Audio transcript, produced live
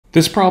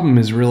This problem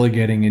is really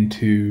getting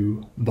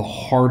into the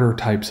harder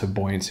types of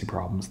buoyancy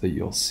problems that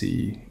you'll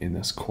see in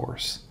this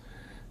course.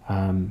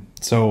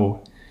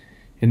 So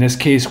in this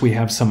case, we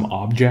have some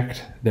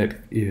object that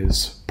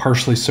is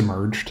partially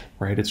submerged,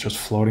 right? It's just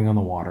floating on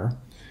the water.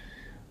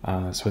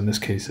 So in this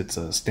case, it's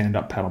a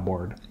stand-up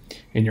paddleboard.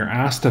 And you're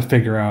asked to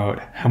figure out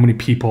how many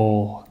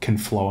people can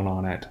float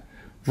on it.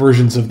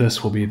 Versions of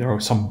this will be there are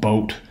some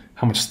boat.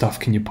 How much stuff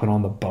can you put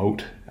on the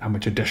boat? How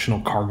much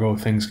additional cargo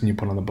things can you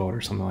put on the boat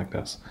or something like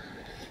this?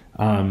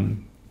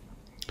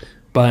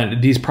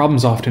 But these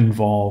problems often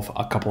involve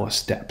a couple of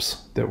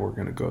steps that we're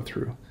going to go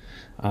through.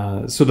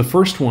 So the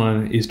first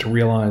one is to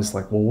realize,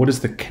 like, well, what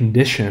is the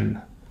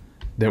condition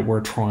that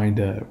we're trying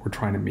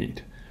to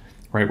meet,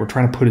 right? We're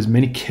trying to put as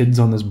many kids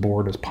on this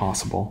board as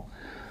possible,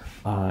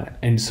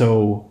 and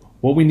so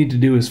what we need to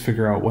do is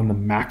figure out when the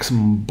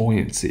maximum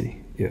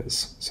buoyancy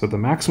is. So the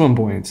maximum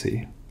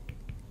buoyancy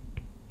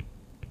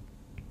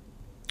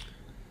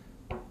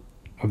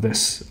of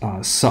this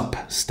SUP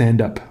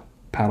stand-up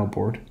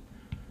paddleboard,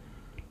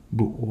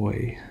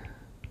 bouncy.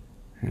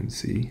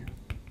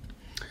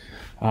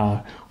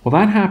 Well,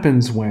 that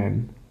happens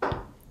when,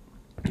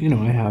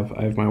 I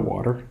have my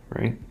water,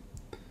 right?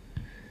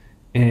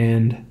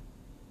 And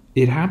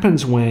it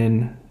happens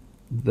when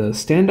the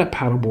stand-up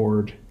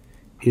paddleboard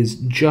is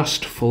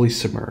just fully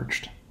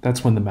submerged.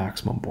 That's when the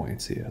maximum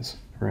buoyancy is,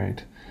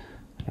 right?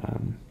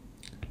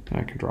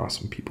 I can draw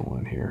some people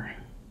in here,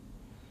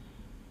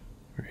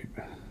 right?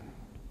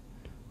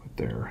 With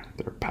their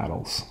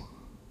paddles,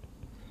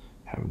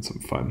 having some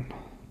fun,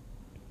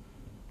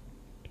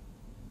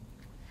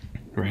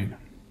 right?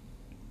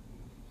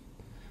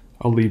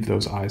 I'll leave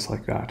those eyes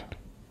like that.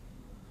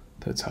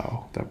 That's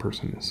how that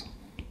person is.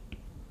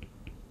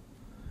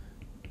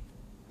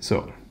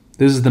 So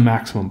this is the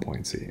maximum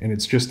buoyancy, and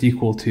it's just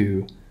equal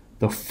to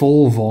the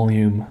full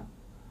volume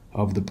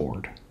of the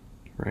board,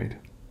 right?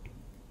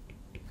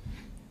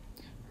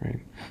 Right.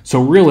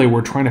 So really,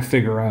 we're trying to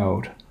figure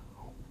out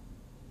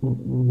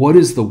what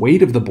is the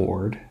weight of the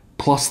board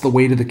plus the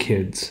weight of the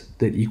kids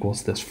that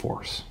equals this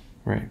force,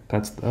 right?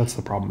 That's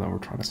the problem that we're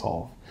trying to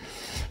solve.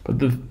 But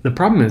the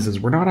problem is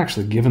we're not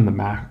actually given the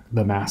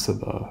mass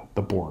of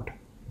the board.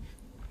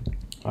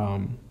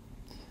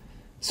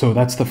 So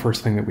that's the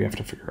first thing that we have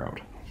to figure out.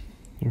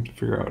 We have to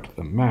figure out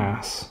the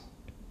mass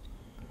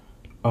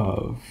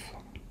of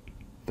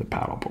the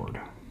paddleboard.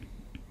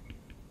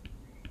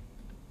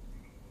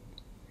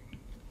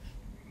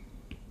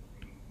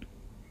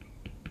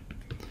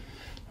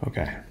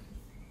 Okay.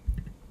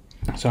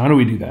 So how do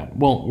we do that?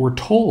 Well, we're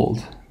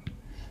told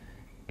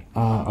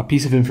a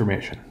piece of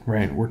information,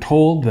 right? We're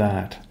told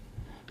that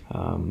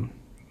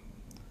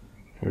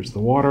there's the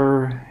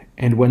water,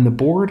 and when the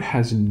board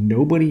has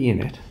nobody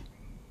in it,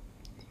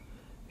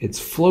 it's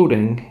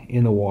floating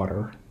in the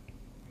water,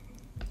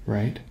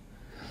 right?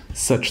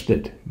 Such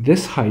that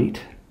this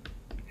height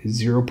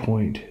is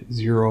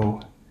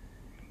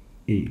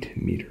 0.08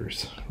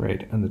 meters,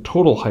 right? And the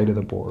total height of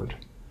the board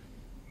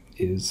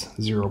is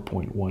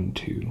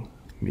 0.12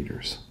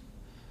 meters,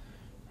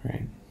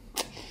 right?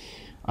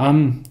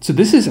 So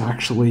this is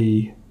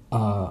actually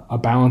a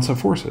balance of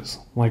forces,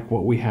 like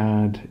what we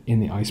had in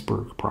the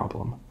iceberg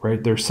problem,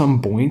 right? There's some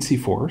buoyancy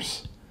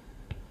force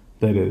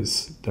that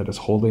is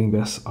holding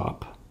this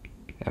up,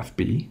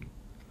 FB,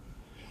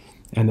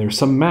 and there's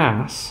some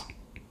mass,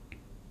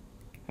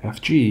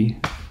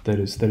 FG, that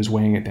is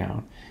weighing it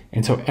down.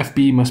 And so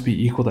FB must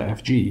be equal to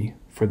FG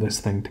for this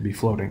thing to be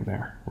floating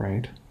there,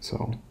 right?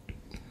 So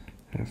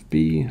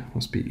FB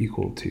must be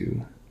equal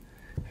to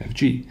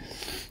FG,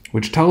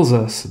 which tells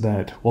us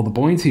that, well, the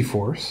buoyancy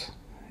force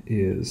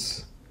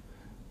is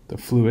the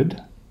fluid,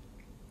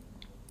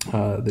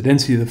 the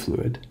density of the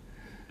fluid,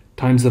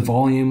 times the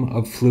volume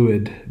of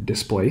fluid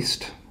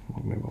displaced,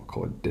 well, maybe I'll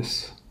call it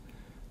dis,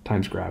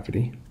 times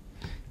gravity,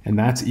 and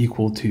that's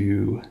equal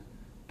to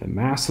the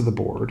mass of the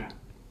board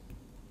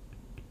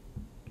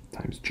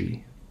times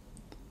G,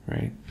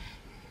 right?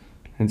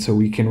 And so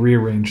we can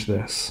rearrange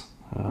this,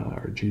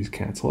 our G's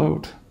cancel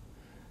out,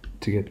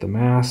 to get the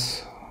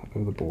mass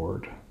of the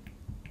board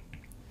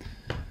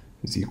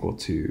is equal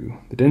to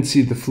the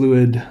density of the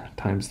fluid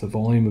times the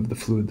volume of the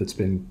fluid that's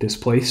been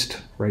displaced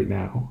right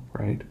now,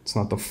 right? It's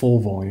not the full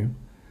volume.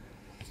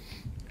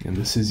 And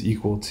this is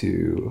equal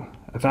to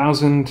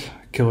 1,000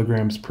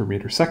 kilograms per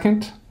meter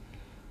second,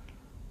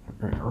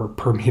 or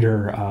per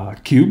meter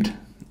cubed.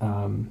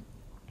 And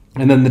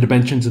then the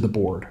dimensions of the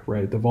board,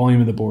 right? The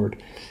volume of the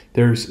board.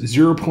 There's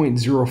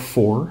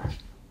 0.04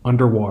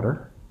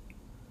 underwater,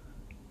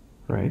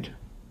 right?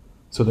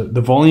 So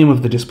the volume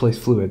of the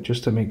displaced fluid,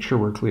 just to make sure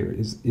we're clear,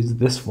 is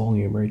this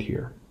volume right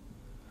here,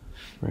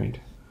 right?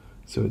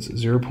 So it's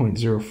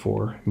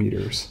 0.04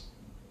 meters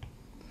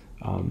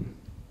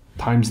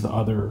times the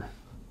other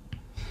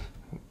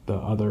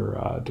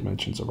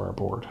dimensions of our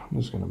board. I'm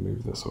just going to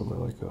move this over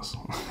like this.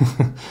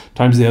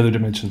 Times the other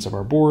dimensions of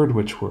our board,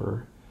 which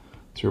were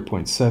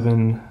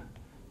 0.7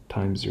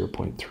 times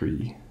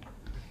 0.3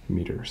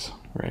 meters,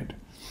 right?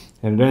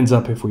 And it ends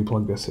up, if we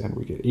plug this in,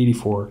 we get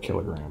 84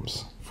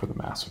 kilograms for the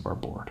mass of our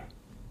board.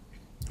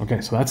 Okay,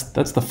 so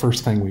that's the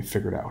first thing we've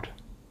figured out,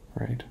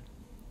 right?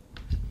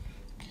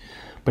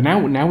 But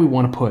now we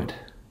want to put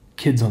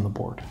kids on the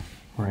board,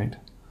 right?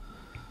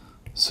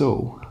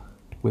 So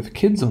with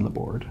kids on the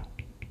board,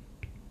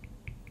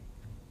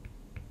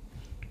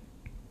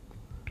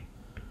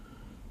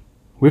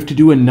 we have to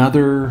do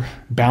another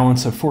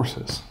balance of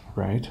forces,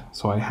 right?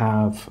 So I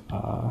have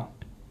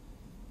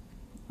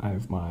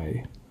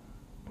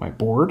my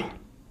board,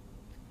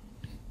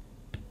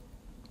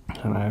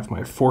 and I have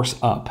my force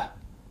up,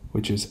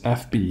 which is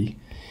FB.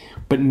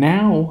 But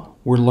now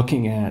we're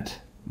looking at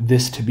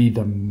this to be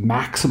the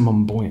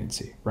maximum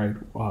buoyancy, right?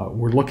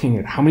 We're looking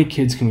at how many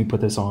kids can we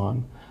put this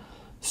on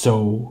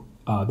so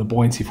the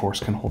buoyancy force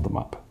can hold them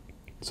up.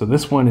 So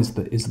this one is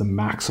the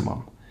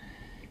maximum.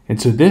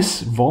 And so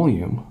this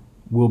volume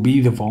will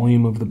be the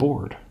volume of the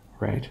board,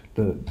 right?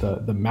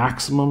 The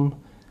maximum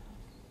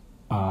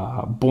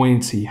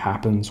buoyancy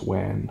happens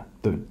when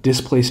the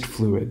displaced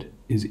fluid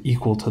is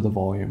equal to the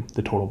volume,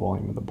 the total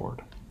volume of the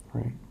board,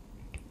 right?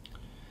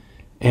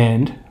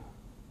 And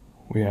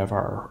we have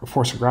our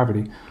force of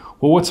gravity.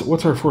 Well,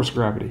 what's our force of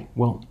gravity?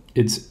 Well,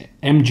 it's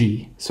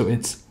mg, so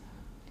it's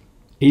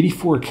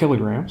 84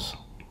 kilograms,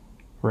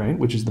 right,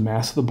 which is the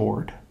mass of the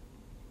board,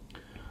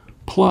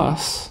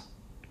 plus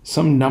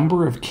some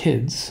number of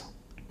kids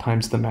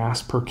times the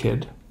mass per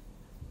kid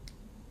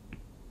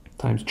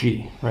times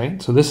g,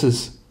 right? So this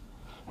is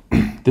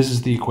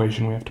the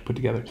equation we have to put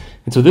together.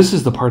 And so this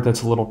is the part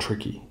that's a little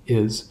tricky,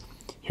 is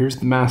here's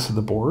the mass of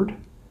the board,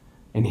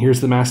 and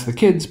here's the mass of the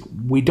kids.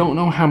 We don't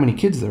know how many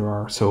kids there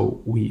are, so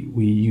we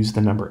use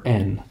the number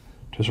n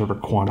to sort of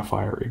quantify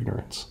our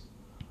ignorance,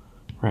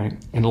 right?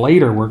 And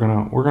later we're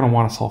gonna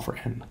want to solve for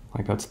n.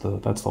 Like that's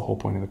the whole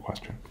point of the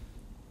question.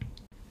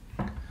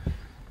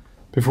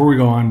 Before we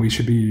go on, I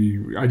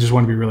just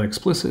want to be really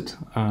explicit,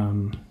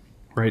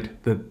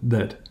 right?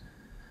 That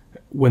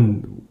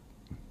when,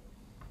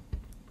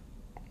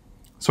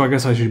 so I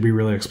guess I should be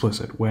really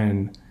explicit.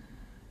 When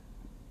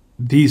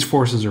these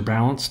forces are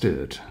balanced,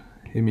 it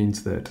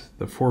means that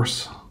the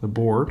force, the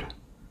board,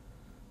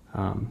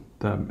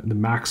 the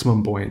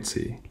maximum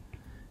buoyancy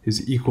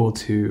is equal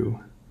to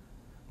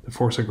the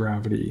force of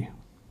gravity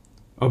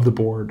of the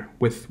board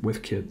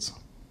with kids,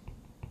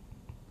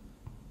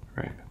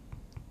 right?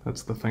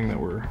 That's the thing that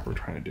we're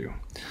trying to do.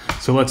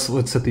 So let's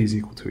set these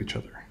equal to each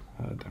other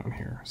down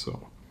here.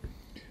 So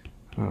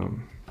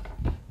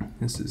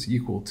this is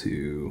equal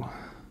to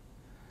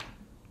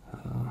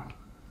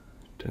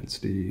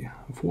density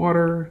of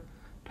water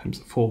times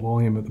the full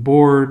volume of the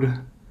board.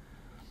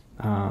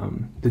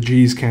 The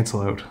g's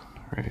cancel out,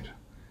 right?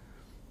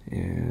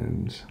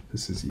 And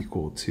this is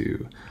equal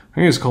to, I'm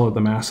going to just call it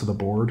the mass of the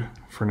board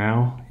for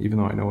now, even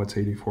though I know it's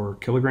 84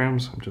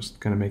 kilograms. I'm just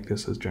going to make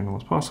this as general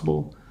as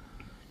possible,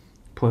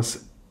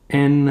 plus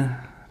n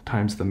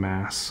times the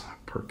mass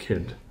per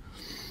kid.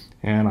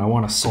 And I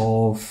want to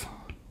solve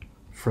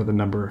for the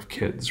number of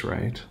kids,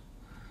 right?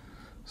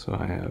 So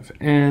I have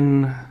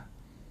n,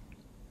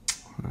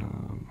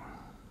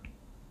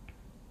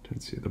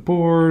 density of the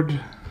board,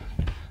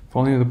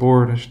 volume of the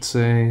board, I should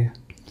say,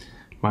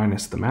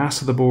 minus the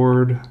mass of the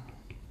board,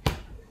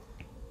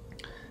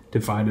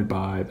 divided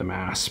by the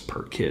mass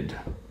per kid.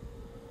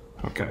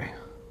 Okay.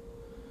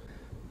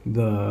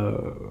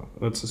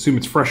 Let's assume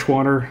it's fresh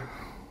water.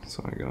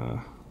 So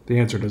the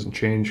answer doesn't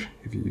change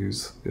if you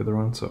use the other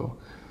one. So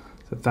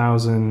it's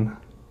 1,000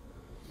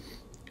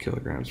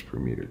 kilograms per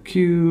meter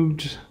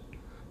cubed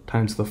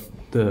times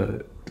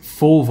the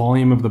full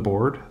volume of the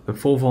board. The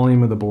full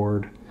volume of the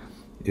board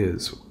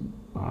is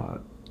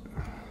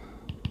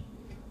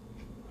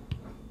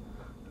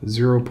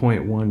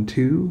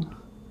 0.12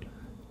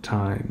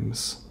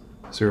 times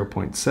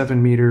 0.7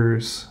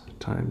 meters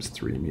times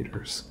 3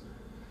 meters.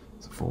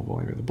 It's the full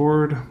volume of the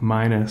board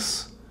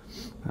minus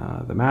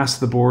the mass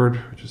of the board,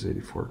 which is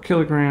 84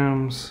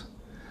 kilograms,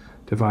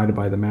 divided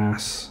by the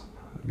mass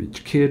of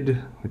each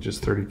kid, which is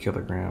 30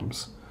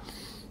 kilograms.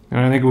 And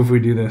I think if we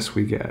do this,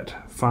 we get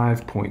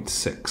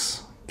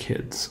 5.6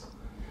 kids.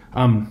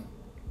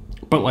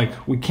 But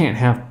like, we can't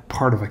have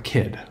part of a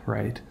kid,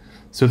 right?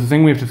 So the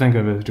thing we have to think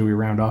of is, do we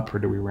round up or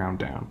do we round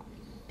down?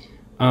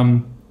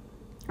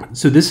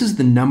 So this is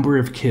the number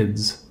of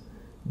kids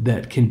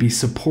that can be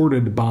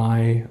supported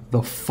by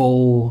the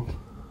full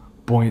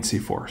buoyancy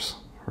force,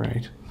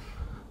 right?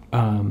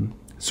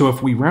 So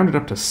if we round it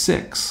up to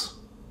 6,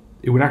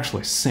 it would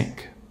actually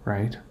sink,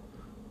 right?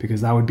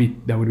 Because that would be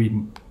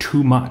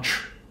too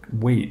much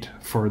weight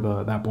for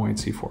that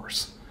buoyancy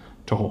force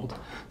to hold.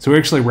 So we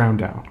actually round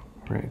down,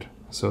 right?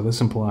 So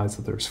this implies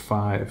that there's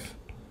 5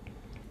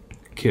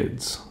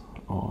 kids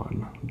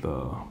on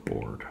the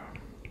board.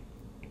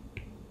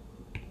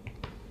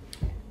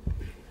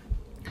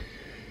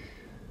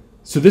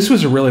 So this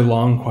was a really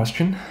long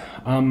question,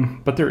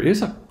 but there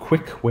is a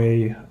quick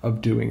way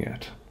of doing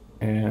it.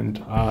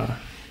 And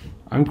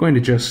I'm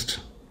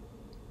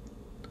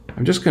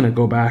just going to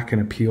go back and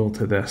appeal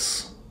to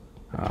this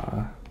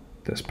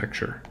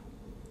picture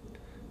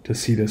to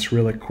see this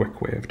really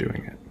quick way of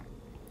doing it.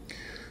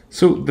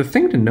 So the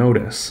thing to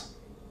notice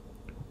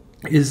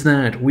is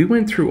that we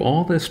went through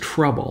all this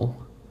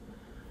trouble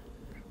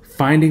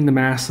finding the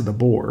mass of the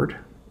board,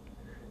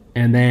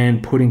 and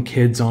then putting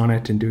kids on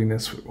it and doing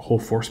this whole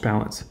force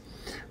balance.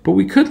 But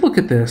we could look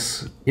at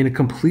this in a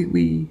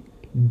completely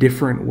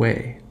different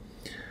way.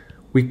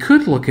 We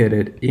could look at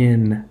it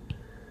in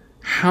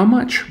how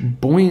much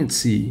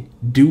buoyancy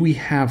do we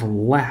have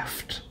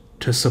left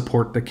to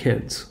support the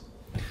kids,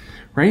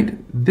 right?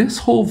 This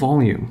whole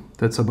volume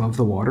that's above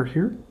the water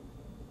here,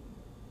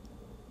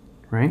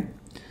 right?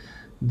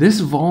 This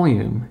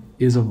volume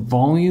is a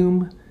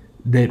volume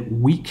that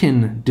we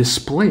can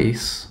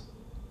displace,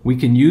 we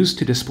can use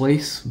to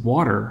displace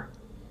water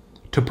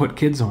to put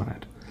kids on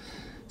it.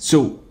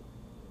 So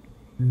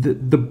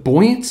the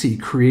buoyancy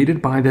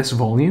created by this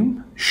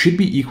volume should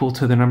be equal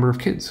to the number of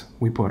kids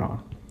we put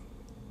on,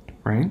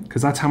 right?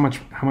 Because that's how much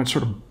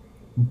sort of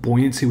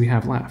buoyancy we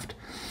have left.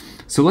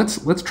 So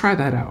let's try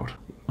that out.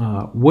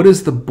 What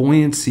is the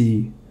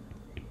buoyancy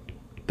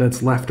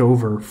that's left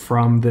over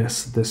from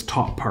this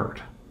top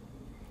part?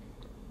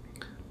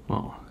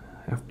 Well,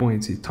 F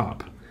buoyancy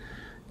top.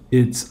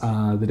 It's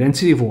the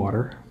density of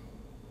water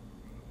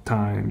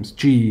times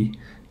G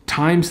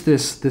times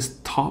this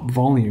top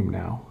volume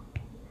now,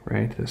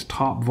 right? This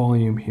top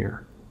volume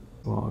here.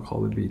 Well, I'll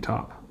call it V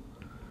top.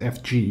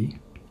 Fg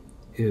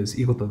is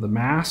equal to the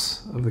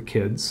mass of the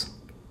kids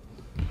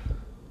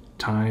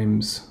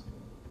times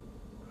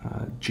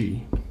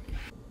G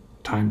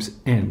times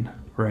N,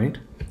 right?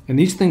 And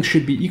these things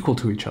should be equal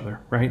to each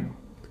other, right?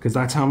 Because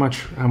that's how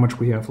much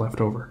we have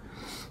left over.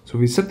 So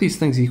if we set these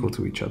things equal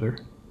to each other,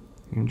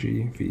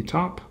 Mg V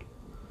top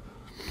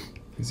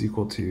is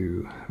equal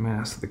to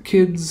mass of the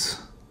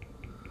kids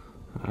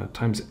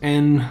times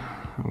N.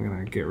 I'm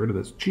going to get rid of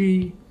this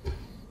G.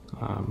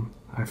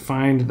 I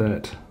find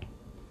that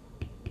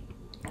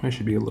I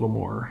should be a little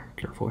more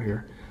careful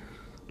here.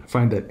 I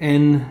find that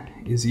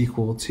N is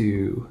equal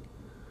to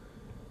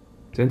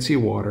density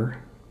of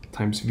water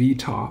times V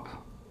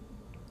top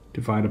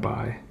divided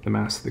by the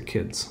mass of the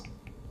kids,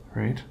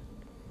 right?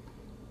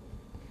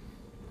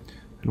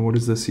 And what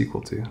is this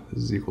equal to?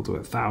 This is equal to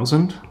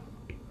 1,000.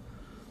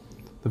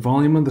 The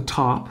volume on the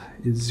top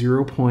is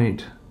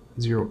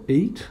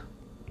 0.08,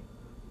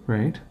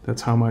 right?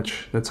 That's how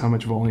much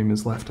volume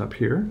is left up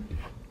here.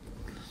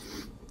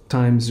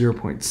 Times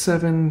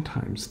 0.7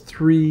 times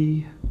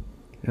 3,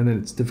 and then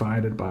it's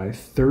divided by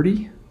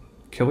 30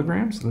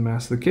 kilograms, the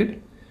mass of the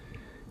kid.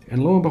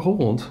 And lo and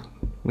behold,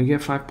 we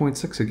get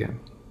 5.6 again,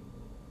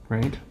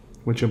 right?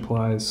 Which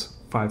implies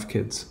 5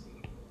 kids.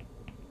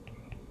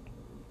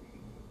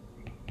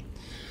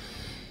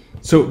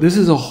 So this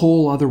is a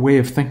whole other way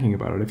of thinking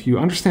about it. If you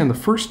understand the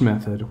first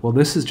method, well,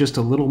 this is just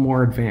a little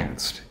more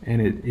advanced,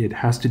 and it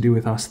has to do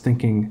with us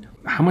thinking,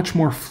 how much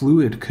more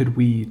fluid could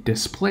we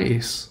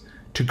displace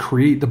to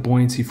create the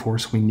buoyancy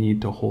force we need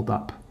to hold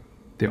up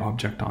the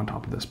object on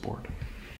top of this board?